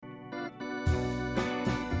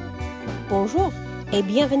Bonjour et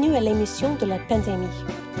bienvenue à l'émission de la pandémie.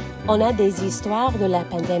 On a des histoires de la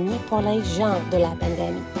pandémie pour les gens de la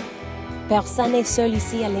pandémie. Personne n'est seul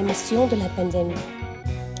ici à l'émission de la pandémie.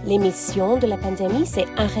 L'émission de la pandémie s'est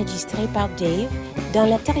enregistrée par Dave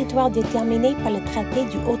dans le territoire déterminé par le traité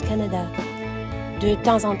du Haut-Canada. De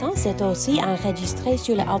temps en temps, c'est aussi enregistré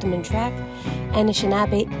sur le Alderman Track,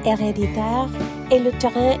 Anishinaabe héréditaire et le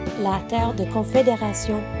terrain, la terre de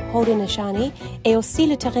confédération Haudenosaunee et aussi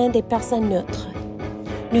le terrain des personnes neutres.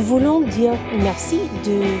 Nous voulons dire merci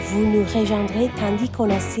de vous nous rejoindre tandis qu'on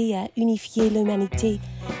essaie à unifier l'humanité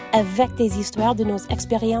avec des histoires de nos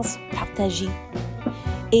expériences partagées.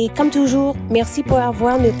 Et comme toujours, merci pour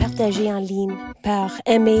avoir nous partagé en ligne, par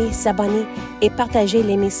aimer, s'abonner et partager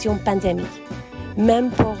l'émission Pandémie.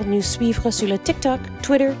 Même pour nous suivre sur le TikTok,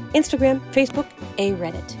 Twitter, Instagram, Facebook et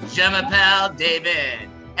Reddit. Je m'appelle David,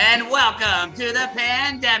 and welcome to the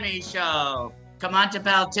Pandemic Show. Comment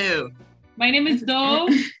t'appelles-tu? My name is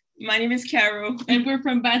Dope. My name is Carol. And we're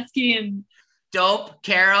from Bad Skin. Dope,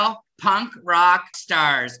 Carol, punk rock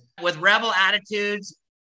stars with rebel attitudes,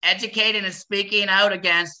 educating and speaking out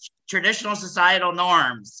against traditional societal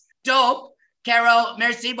norms. Dope, Carol,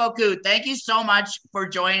 merci beaucoup. Thank you so much for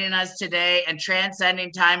joining us today and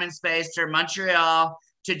transcending time and space to Montreal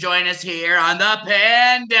to join us here on the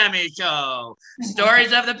Pandemic Show.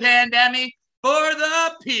 Stories of the pandemic for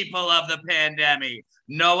the people of the pandemic.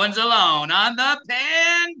 No one's alone on the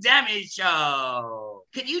Pandemic Show.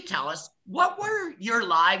 Could you tell us, what were your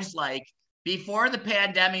lives like before the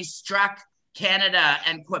pandemic struck Canada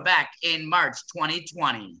and Quebec in March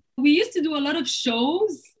 2020? We used to do a lot of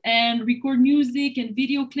shows and record music and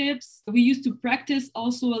video clips. We used to practice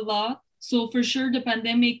also a lot. So for sure, the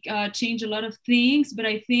pandemic changed a lot of things, but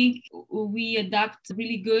I think we adapt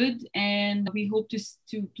really good and we hope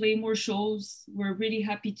to play more shows. We're really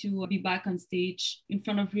happy to be back on stage in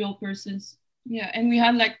front of real persons. Yeah, and we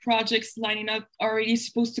had like projects lining up already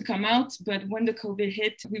supposed to come out, but when the COVID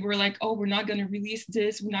hit, we were like, oh, we're not going to release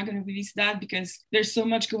this, we're not going to release that because there's so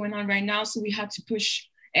much going on right now. So we had to push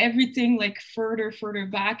everything like further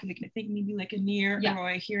back, like I think maybe like a year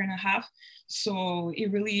or a year and a half. So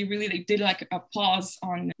it really like, did like a pause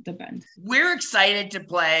on the band. We're excited to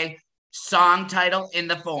play song title in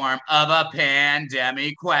the form of a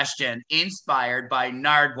pandemic question inspired by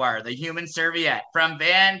Nardwuar, the human serviette from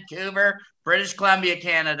Vancouver, British Columbia,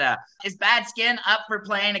 Canada. Is Bad Skin up for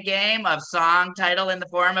playing a game of song title in the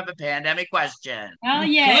form of a pandemic question? Oh,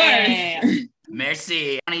 yeah.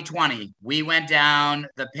 Merci. 2020, we went down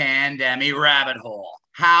the pandemic rabbit hole.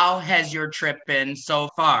 How has your trip been so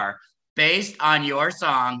far? Based on your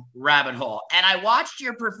song, Rabbit Hole. And I watched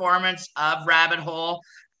your performance of Rabbit Hole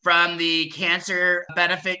from the cancer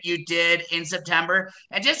benefit you did in September.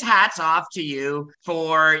 And just hats off to you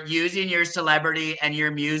for using your celebrity and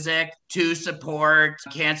your music to support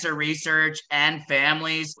cancer research and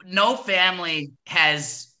families. No family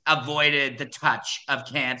has avoided the touch of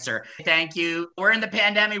cancer. Thank you. We're in the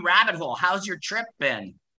pandemic rabbit hole. How's your trip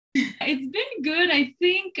been? It's been good. I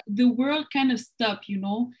think the world kind of stopped,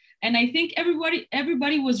 and I think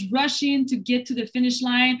everybody was rushing to get to the finish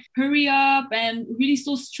line, hurry up, and really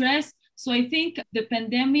so stressed. So I think the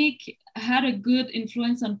pandemic had a good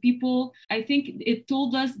influence on people. I think it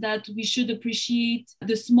told us that we should appreciate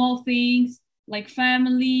the small things like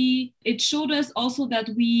family. It showed us also that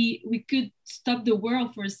we could stop the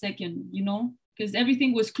world for a second, because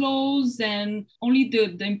everything was closed and only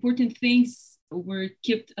the important things were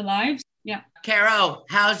kept alive. Yeah. Carol,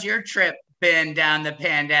 how's your trip been down the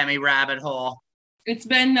pandemic rabbit hole? It's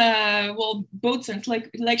been both sense.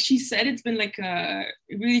 Like she said, it's been like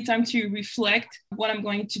really time to reflect what I'm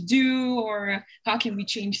going to do or how can we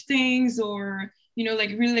change things or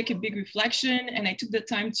like really like a big reflection. And I took the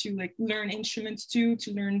time to like learn instruments too,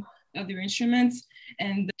 to learn other instruments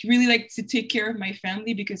and really like to take care of my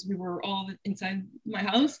family because we were all inside my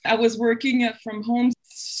house. I was working from home.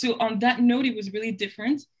 So on that note, it was really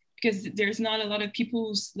different because there's not a lot of people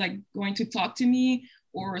who's like going to talk to me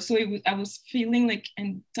I was feeling like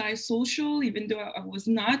anti-social, even though I was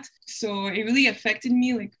not. So it really affected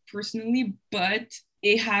me like personally, but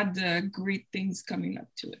it had great things coming up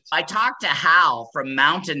to it. I talked to Hal from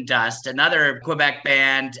Mountain Dust, another Quebec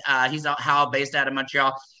band. He's Hal based out of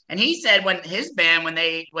Montreal. And he said when his band, when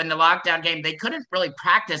the lockdown came, they couldn't really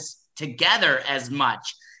practice together as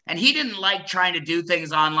much. And he didn't like trying to do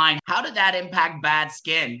things online. How did that impact Bad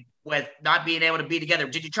Skin with not being able to be together?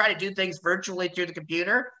 Did you try to do things virtually through the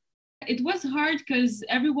computer? It was hard because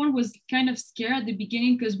everyone was kind of scared at the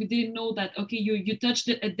beginning because we didn't know that, okay, you touched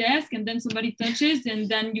a desk and then somebody touches and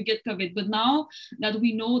then you get COVID. But now that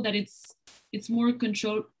we know that it's it's more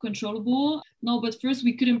controllable. No, but first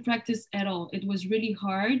we couldn't practice at all. It was really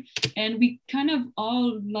hard, and we kind of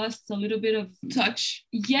all lost a little bit of touch.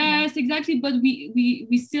 Yes, exactly. But we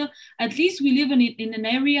still, at least we live in an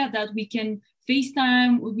area that we can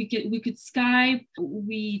FaceTime, we could Skype.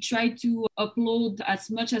 We tried to upload as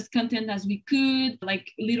much as content as we could,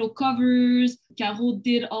 like little covers. Caro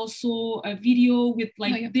did also a video with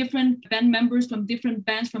like different band members from different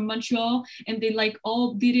bands from Montreal, and they like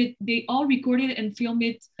all did it. They all recorded and filmed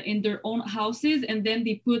it in their own houses, and then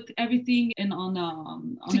they put everything in on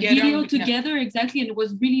a video together. Exactly, and it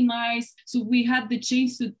was really nice. So we had the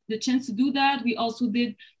chance to do that. We also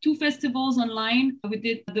did 2 festivals online. We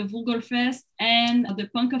did the Vulgar Fest and the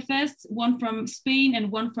Punka Fest, one from Spain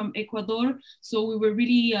and one from Ecuador. So we were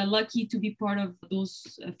really lucky to be part of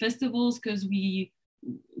those festivals, because we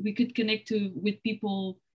could connect with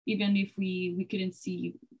people even if we couldn't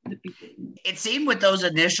see the people. It seemed with those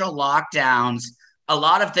initial lockdowns, a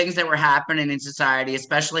lot of things that were happening in society,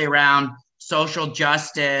 especially around social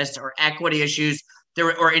justice or equity issues,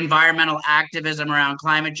 or environmental activism around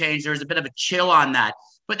climate change, there was a bit of a chill on that.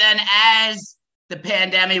 But then as the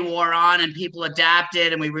pandemic wore on and people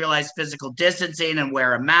adapted and we realized physical distancing and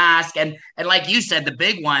wear a mask. And like you said, the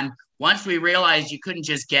big one, once we realized you couldn't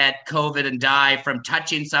just get COVID and die from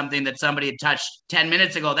touching something that somebody had touched 10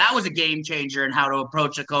 minutes ago, that was a game changer in how to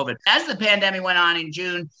approach the COVID. As the pandemic went on in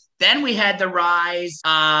June, then we had the rise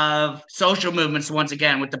of social movements once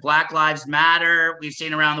again with the Black Lives Matter. We've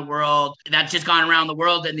seen around the world. That's just gone around the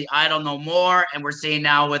world in the Idle No More. And we're seeing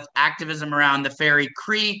now with activism around the Fairy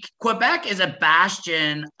Creek. Quebec is a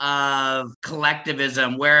bastion of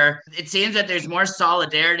collectivism where it seems that there's more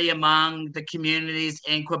solidarity among the communities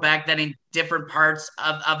in Quebec than in different parts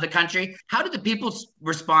of the country. How did the people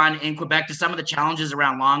respond in Quebec to some of the challenges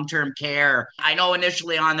around long-term care? I know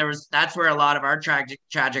initially on that's where a lot of our tragic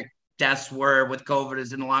deaths were with COVID,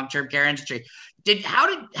 is in the long-term care industry. How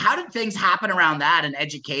did things happen around that and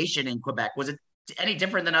education in Quebec? Was it any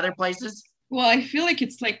different than other places? Well, I feel like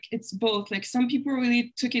it's both. Like some people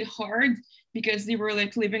really took it hard because they were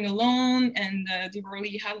like living alone and they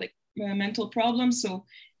really had like mental problems, so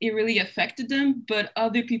it really affected them. But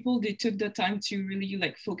other people, they took the time to really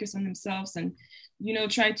like focus on themselves and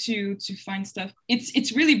try to find stuff.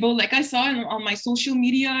 It's really both. Like I saw on my social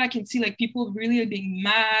media, I can see like people really being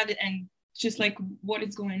mad and just like, what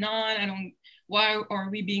is going on? Why are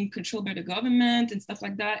we being controlled by the government and stuff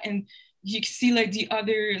like that? And you see like the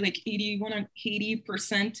other like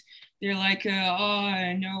 80%, they're like,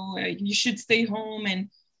 oh no, you should stay home. And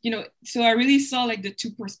so I really saw like the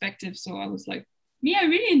 2 perspectives. So I was like, me, I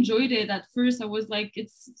really enjoyed it. At first I was like,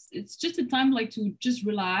 it's just a time like to just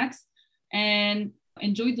relax and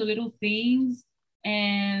enjoy the little things.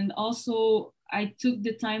 And also I took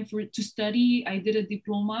the time to study. I did a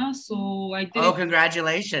diploma. So I did. Oh,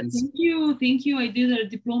 congratulations. Thank you. I did a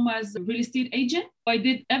diploma as a real estate agent. I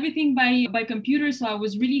did everything by computer. So I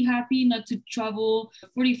was really happy not to travel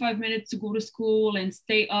 45 minutes to go to school and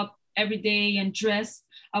stay up every day and dress.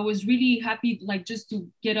 I was really happy, like just to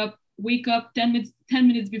get up, wake up 10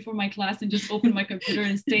 minutes before my class and just open my computer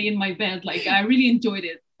and stay in my bed. Like I really enjoyed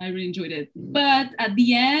it. But at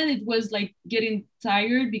the end, it was like getting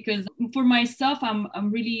tired, because for myself, I'm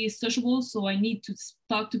really sociable. So I need to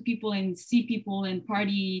talk to people and see people and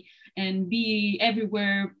party and be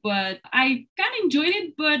everywhere. But I kind of enjoyed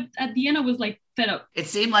it. But at the end, I was like fed up. It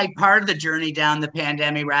seemed like part of the journey down the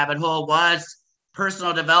pandemic rabbit hole was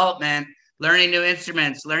personal development, learning new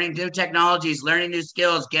instruments, learning new technologies, learning new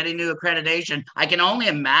skills, getting new accreditation. I can only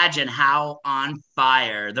imagine how on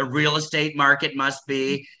fire the real estate market must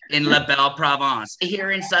be in La Belle Province. Here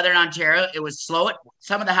in Southern Ontario, it was slow.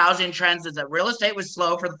 Some of the housing trends is that real estate was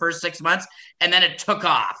slow for the first 6 months, and then it took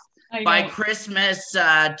off. By Christmas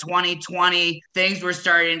 2020, things were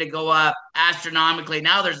starting to go up astronomically.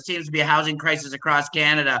 Now there seems to be a housing crisis across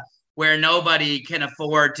Canada, where nobody can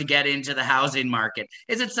afford to get into the housing market.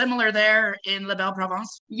 Is it similar there in La Belle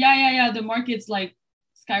Province? Yeah. The market's like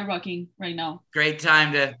skyrocketing right now. Great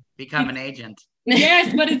time to become an agent.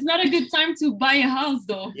 Yes, but it's not a good time to buy a house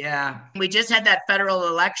though. Yeah. We just had that federal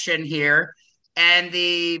election here, and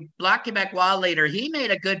the Bloc Québécois leader, he made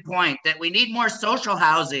a good point that we need more social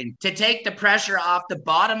housing to take the pressure off the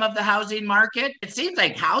bottom of the housing market. It seems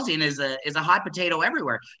like housing is a hot potato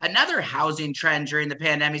everywhere. Another housing trend during the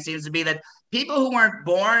pandemic seems to be that people who weren't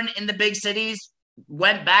born in the big cities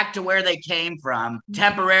went back to where they came from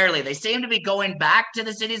temporarily. They seem to be going back to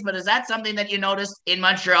the cities, but is that something that you noticed in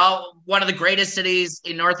Montreal, one of the greatest cities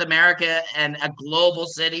in North America and a global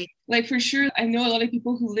city? Like for sure, I know a lot of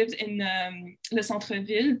people who lived in Le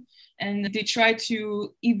Centre-Ville, and they try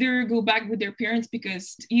to either go back with their parents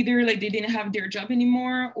because either like they didn't have their job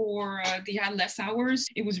anymore or they had less hours.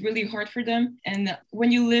 It was really hard for them. And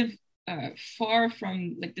when you live far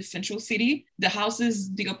from like the central city, the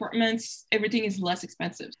houses, the apartments, everything is less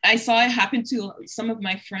expensive. I saw it happen to some of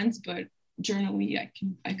my friends, but generally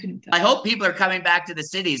I couldn't tell. I hope people are coming back to the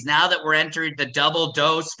cities now that we're entering the double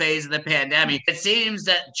dose phase of the pandemic. It seems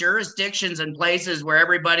that jurisdictions and places where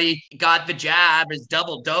everybody got the jab is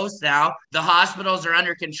double dose now. The hospitals are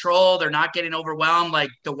under control. They're not getting overwhelmed like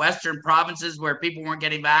the Western provinces where people weren't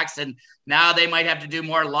getting vaccinated. Now they might have to do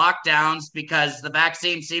more lockdowns because the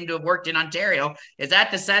vaccine seemed to have worked in Ontario. Is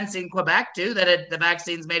that the sense in Quebec too, that the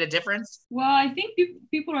vaccines made a difference? Well, I think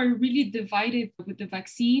people are really divided with the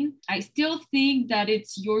vaccine. I still think that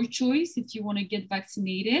it's your choice if you want to get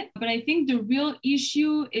vaccinated. But I think the real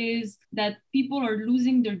issue is that people are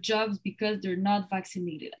losing their jobs because they're not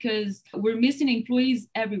vaccinated. Because we're missing employees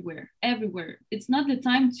everywhere. It's not the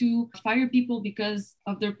time to fire people because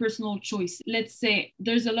of their personal choice. Let's say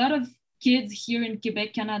there's a lot of kids here in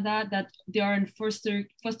Quebec, Canada, that they are in foster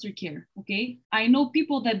care, okay? I know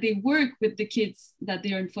people that they work with the kids that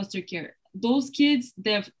they are in foster care. Those kids,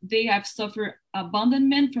 they have suffered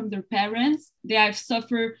abandonment from their parents. They have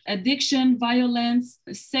suffered addiction, violence,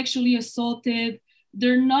 sexually assaulted.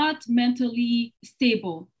 They're not mentally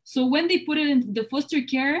stable. So when they put it into the foster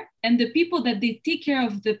care and the people that they take care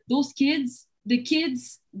of those kids, the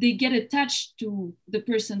kids, they get attached to the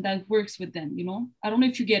person that works with them, you know? I don't know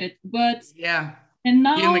if you get it, but yeah. And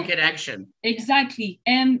now, human connection. Exactly.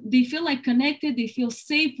 And they feel like connected, they feel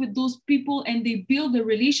safe with those people, and they build a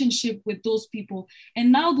relationship with those people.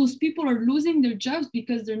 And now those people are losing their jobs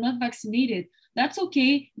because they're not vaccinated. That's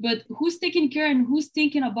okay, but who's taking care and who's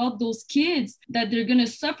thinking about those kids that they're going to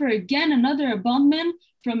suffer again another abandonment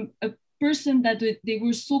from a person that they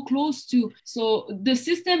were so close to? So the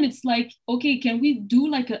system, it's like, okay, can we do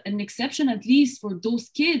like an exception at least for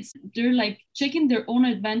those kids? They're like checking their own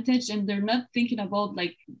advantage and they're not thinking about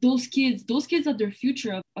like those kids are their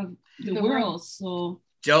future of the world. So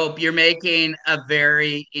Dope. You're making a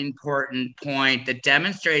very important point that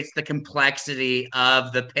demonstrates the complexity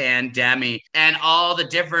of the pandemic and all the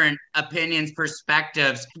different opinions,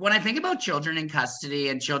 perspectives. When I think about children in custody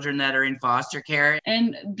and children that are in foster care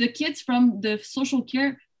and the kids from the social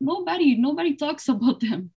care, nobody talks about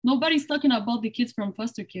them. Nobody's talking about the kids from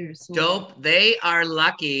foster care. So. Dope. They are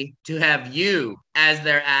lucky to have you as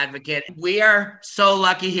their advocate. We are so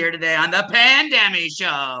lucky here today on the Pandemic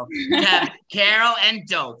Show to have Carol and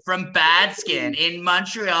Dope from Bad Skin in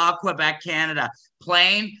Montreal, Quebec, Canada,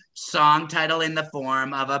 playing song title in the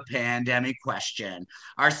form of a pandemic question.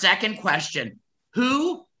 Our second question: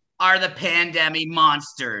 who are the pandemic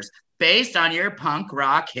monsters? Based on your punk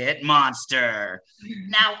rock hit Monster.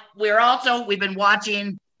 Now, we've been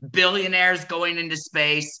watching billionaires going into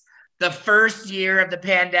space. The first year of the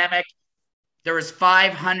pandemic, there was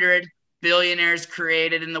 500 billionaires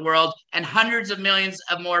created in the world, and hundreds of millions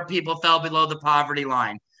of more people fell below the poverty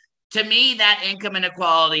line. To me, that income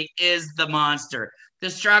inequality is the monster. The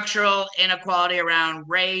structural inequality around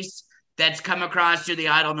race that's come across through the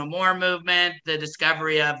Idle No More movement, the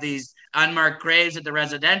discovery of these unmarked graves at the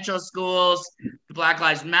residential schools, the Black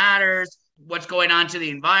Lives Matters, what's going on to the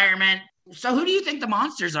environment. So who do you think the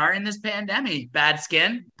monsters are in this pandemic? Bad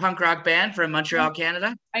Skin, punk rock band from Montreal,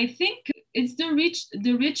 Canada? I think it's the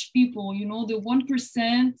rich people, you know, the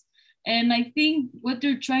 1%. And I think what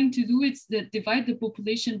they're trying to do is divide the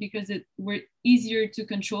population because we're easier to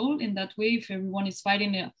control in that way if everyone is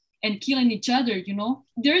fighting and killing each other, you know.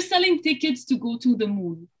 They're selling tickets to go to the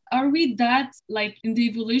moon. Are we that, like, in the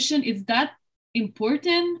evolution, is that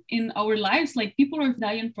important in our lives? Like, people are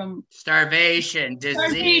dying from starvation,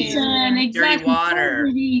 disease, exactly, dirty water.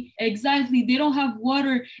 Exactly. They don't have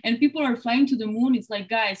water and people are flying to the moon. It's like,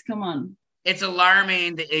 guys, come on. It's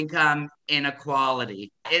alarming, the income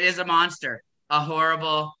inequality. It is a monster, a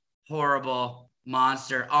horrible, horrible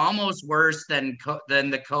monster, almost worse than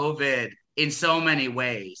the COVID in so many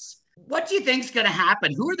ways. What do you think is going to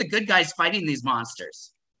happen? Who are the good guys fighting these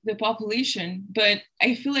monsters? The population, but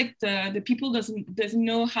I feel like the people doesn't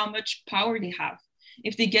know how much power they have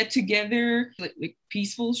if they get together, like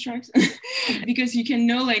peaceful strikes, because you can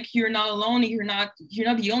know like you're not alone, you're not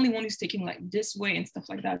the only one who's taking like this way and stuff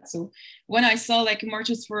like that. So when I saw like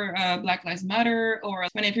marches for Black Lives Matter, or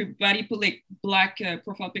when everybody put like black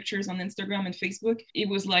profile pictures on Instagram and Facebook, it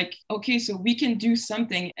was like, okay, so we can do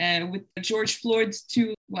something. With George Floyd's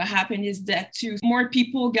too, what happened is that too more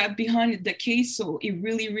people got behind the case, so it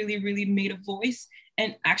really, really, really made a voice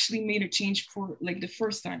and actually made a change for like the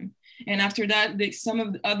first time. And after that, some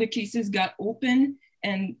of the other cases got open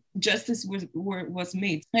and justice was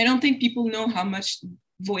made. I don't think people know how much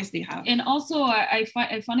voice they have. And also I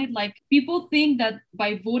find it like people think that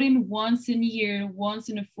by voting once in a year, once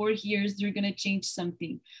in 4 years, they're going to change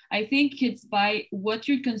something. I think it's by what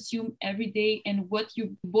you consume every day and what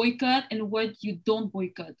you boycott and what you don't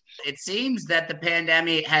boycott. It seems that the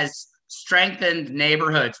pandemic has strengthened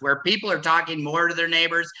neighborhoods where people are talking more to their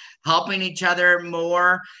neighbors, helping each other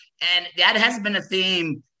more. And that has been a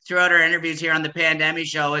theme throughout our interviews here on the Pandemic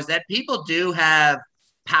Show, is that people do have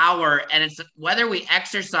power, and it's whether we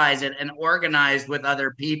exercise it and organize with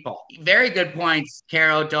other people. Very good points,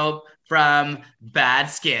 Caro Dope from Bad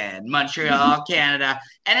Skin, Montreal, Canada.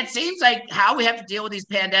 And it seems like how we have to deal with these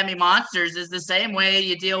pandemic monsters is the same way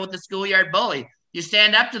you deal with the schoolyard bully. You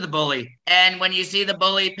stand up to the bully. And when you see the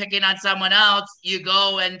bully picking on someone else, you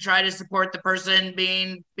go and try to support the person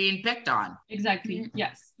being picked on. Exactly.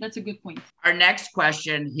 Yes, that's a good point. Our next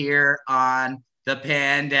question here on the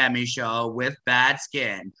Pandemic Show with Bad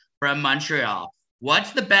Skin from Montreal.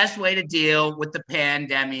 What's the best way to deal with the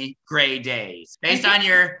pandemic gray days? Based on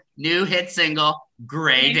your new hit single,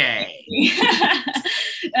 Gray Day.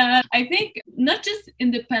 I think not just in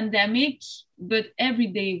the pandemic, but every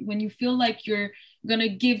day when you feel like you're going to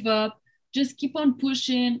give up, just keep on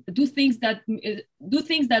pushing, do things that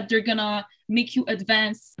they're gonna make you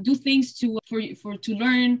advance, do things to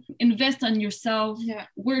learn, invest on yourself,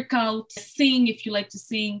 work out, sing if you like to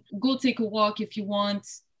sing, go take a walk if you want,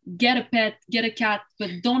 get a pet, get a cat, but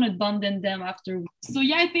don't abandon them after. So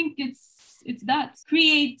yeah, I think it's that.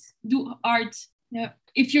 Create, do art. Yeah.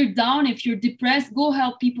 If you're down, if you're depressed, go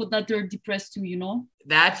help people that are depressed too, you know?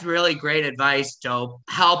 That's really great advice, Dope.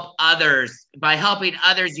 Help others. By helping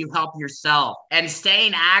others, you help yourself. And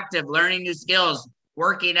staying active, learning new skills,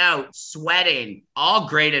 working out, sweating, all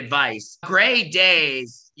great advice. Gray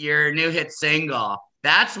Days, your new hit single.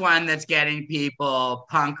 That's one that's getting people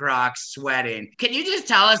punk rock sweating. Can you just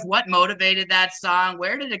tell us what motivated that song?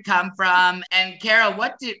 Where did it come from? And Caro,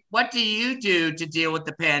 what do you do to deal with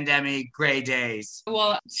the pandemic gray days?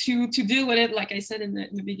 Well, to deal with it, like I said in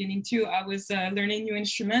the beginning too, I was learning new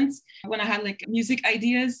instruments. When I had like music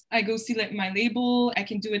ideas, I go see like my label. I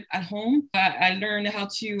can do it at home. I learned how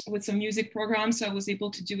to with some music programs, so I was able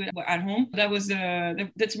to do it at home.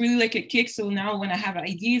 That's really like a kick. So now when I have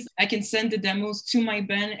ideas, I can send the demos to my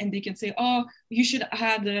band and they can say, oh, you should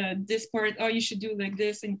have this part, oh, you should do like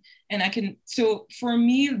this, and I can. So for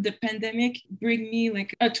me, the pandemic bring me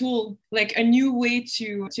like a tool, like a new way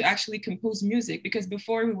to actually compose music, because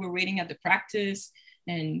before we were waiting at the practice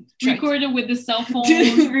and recorded with the cell phone.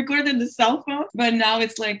 Recorded the cell phone, but now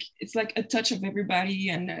it's like a touch of everybody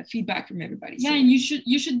and feedback from everybody. Yeah, so. And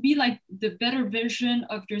you should be like the better version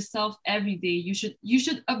of yourself every day. You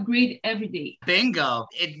should upgrade every day. Bingo!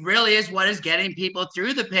 It really is what is getting people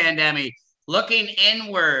through the pandemic. Looking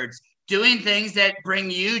inwards, doing things that bring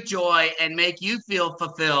you joy and make you feel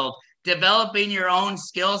fulfilled. Developing your own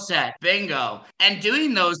skill set. Bingo! And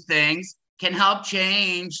doing those things can help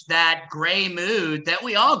change that gray mood that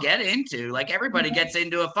we all get into. Like everybody gets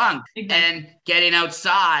into a funk. Exactly. And getting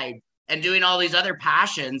outside and doing all these other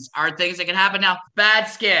passions are things that can happen. Now, Bad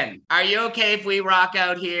Skin, are you okay if we rock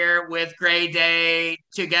out here with Gray Day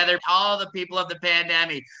together? All the people of the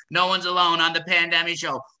pandemic, no one's alone on the Pandemic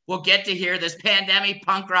Show. We'll get to hear this pandemic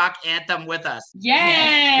punk rock anthem with us.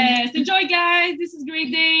 Yes. Enjoy, guys. This is Gray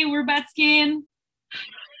Day. We're Bad Skin.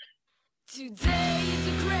 Today is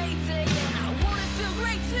a great day. I wanna feel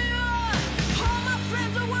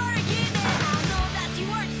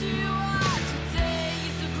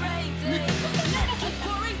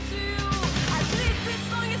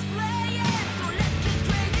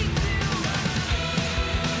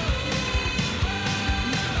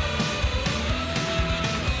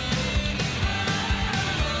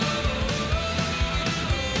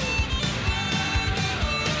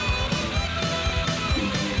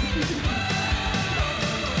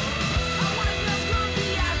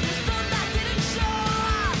grumpy as the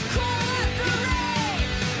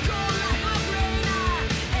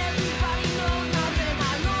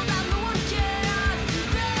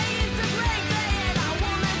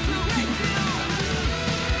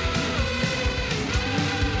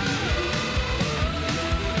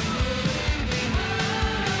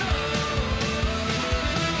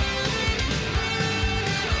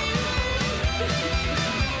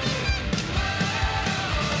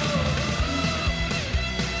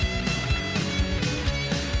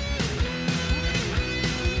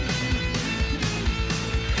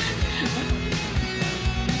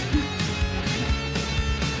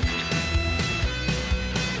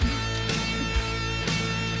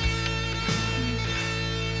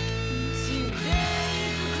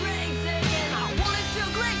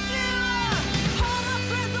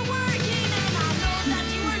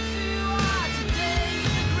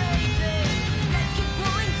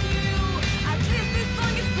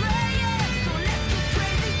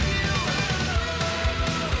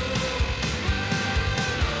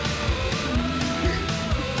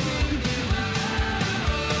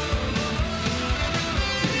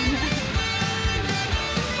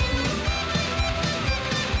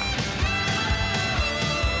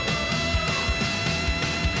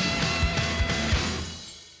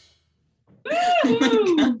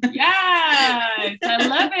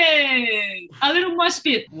mosh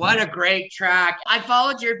pit. What a great track. I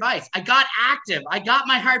followed your advice. I got active. I got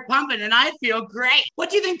my heart pumping and I feel great. What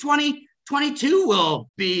do you think 2022 will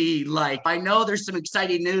be like? I know there's some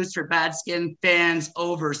exciting news for Bad Skin fans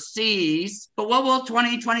overseas, but what will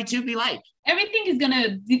 2022 be like? Everything is going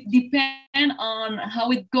to depend on how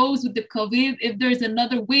it goes with the COVID. If there's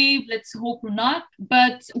another wave, let's hope or not.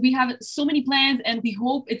 But we have so many plans and we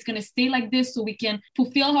hope it's going to stay like this so we can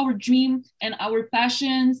fulfill our dream and our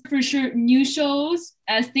passions. For sure, new shows.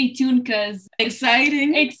 Stay tuned because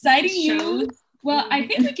exciting shows. news. Well, I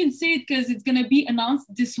think we can say it because it's gonna be announced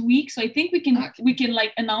this week. So I think we can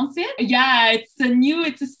like announce it. Yeah, it's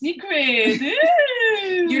a secret.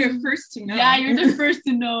 You're the first to know. Yeah, you're the first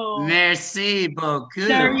to know. Merci beaucoup.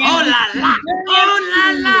 Oh la la. Oh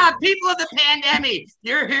la la. People of the pandemic.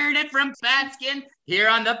 You're hearing it from Bad Skin here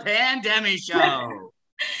on the Pandemic Show.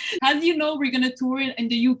 As you know, we're going to tour in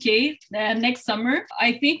the UK next summer.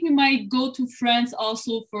 I think we might go to France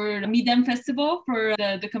also for the Midem Festival, for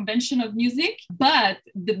the convention of music. But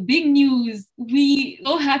the big news, we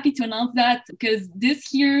so happy to announce that because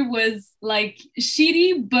this year was like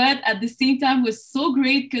shitty, but at the same time was so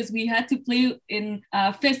great because we had to play in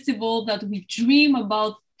a festival that we dream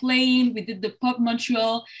about playing. We did the Pop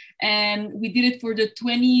Montreal and we did it for the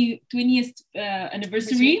 20th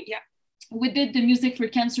anniversary. Yeah. We did the Music for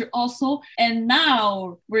Cancer also. And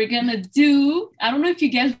now we're gonna do, I don't know if you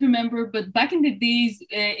guys remember, but back in the days,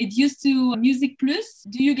 it used to Music Plus.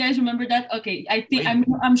 Do you guys remember that? Okay, I think,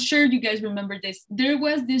 I'm sure you guys remember this. There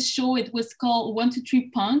was this show, it was called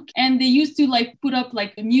 1-2-3 Punk. And they used to like put up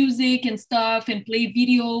like music and stuff and play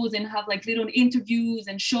videos and have like little interviews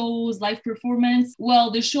and shows, live performance.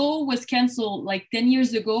 Well, the show was canceled like 10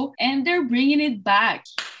 years ago and they're bringing it back.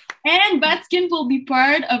 And Bad Skin will be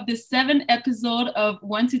part of the 7th episode of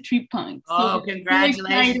 1-2-3 Punk. So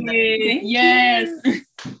congratulations. Yes. To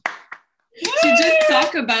just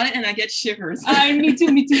talk about it and I get shivers. Me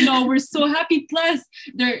too. No, we're so happy. Plus,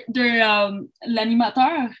 they're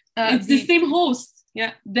l'animateur. It's the same host.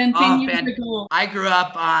 Yeah. Then 10 years ago. I grew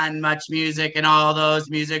up on Much Music and all those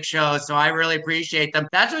music shows, so I really appreciate them.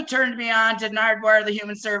 That's what turned me on to Nardwuar the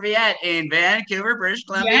Human Serviette in Vancouver, British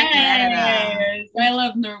Columbia, Canada. Yes, I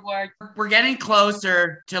love Nardwuar. We're getting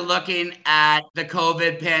closer to looking at the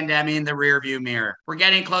COVID pandemic in the rearview mirror. We're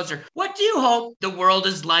getting closer. What do you hope the world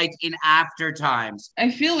is like in after times?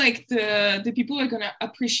 I feel like the people are gonna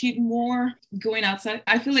appreciate more going outside.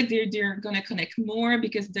 I feel like they're gonna connect more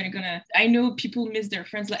because I know people miss their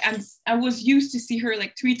friends. Like I was used to see her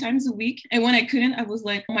like 3 times a week, and when I couldn't, I was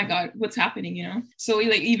like, oh my god, what's happening, you know? So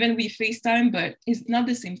like even we FaceTime, but it's not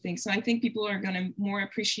the same thing. So I think people are gonna more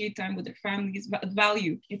appreciate time with their families,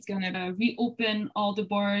 value. It's gonna reopen all the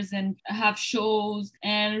bars and have shows,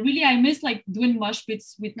 and really I miss like doing mosh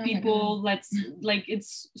pits with people. Let's like,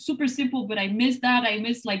 it's super simple, but I miss that. I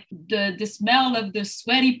miss like the smell of the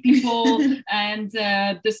sweaty people and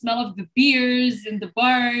the smell of the beers in the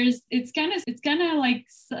bars. It's kind of like,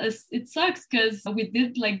 it sucks because we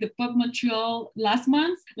did like the Pop Montreal last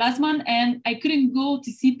month and I couldn't go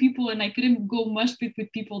to see people and I couldn't go mosh pit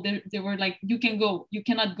with people. They were like, you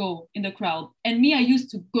cannot go in the crowd. And me, I used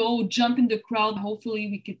to go jump in the crowd. Hopefully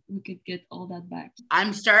we could get all that back.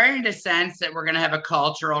 I'm starting to sense that we're going to have a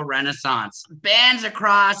cultural renaissance. Bands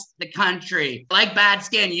across the country, like Bad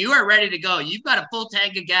Skin, you are ready to go. You've got a full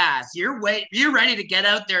tank of gas. You're ready to get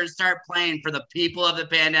out there and start playing for the people of the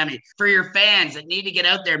pandemic, for your fans that need to get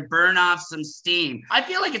out there and burn off some steam. I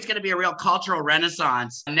feel like it's going to be a real cultural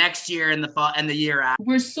renaissance next year and the fall and the year after.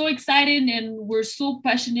 We're so excited and we're so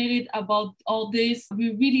passionate about all this.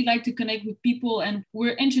 We really like to connect with people and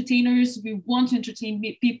we're entertainers. We want to entertain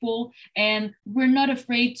people and we're not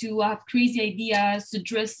afraid to have crazy ideas, to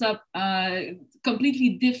dress up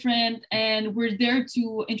completely different, and we're there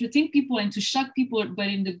to entertain people and to shock people, but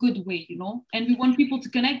in the good way, you know? And we want people to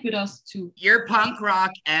connect with us too. Your punk rock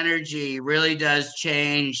energy really does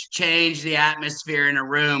change the atmosphere in a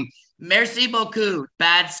room. Merci beaucoup,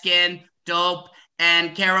 Bad Skin, Dope,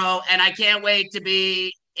 and Caro, and I can't wait to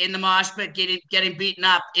be in the mosh pit getting beaten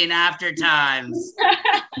up in after times.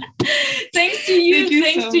 Thanks to you.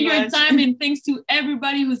 Thanks so to your much. time, and thanks to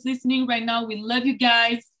everybody who's listening right now. We love you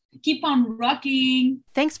guys. Keep on rocking.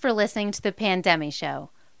 Thanks for listening to the Pandemic Show.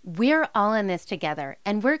 We're all in this together,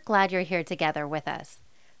 and we're glad you're here together with us.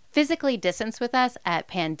 Physically distance with us at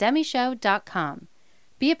pandemicshow.com.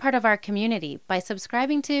 Be a part of our community by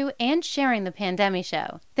subscribing to and sharing the Pandemic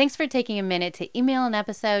Show. Thanks for taking a minute to email an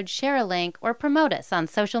episode, share a link, or promote us on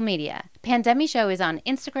social media. Pandemic Show is on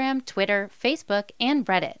Instagram, Twitter, Facebook, and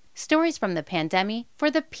Reddit. Stories from the pandemic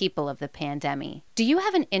for the people of the pandemic. Do you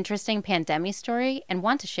have an interesting pandemic story and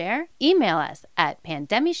want to share? Email us at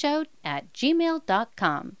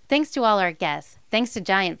pandemicshow@gmail.com. Thanks to all our guests. Thanks to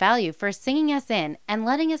Giant Value for singing us in and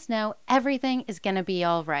letting us know everything is going to be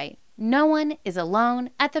all right. No one is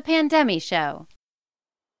alone at the Pandemic Show.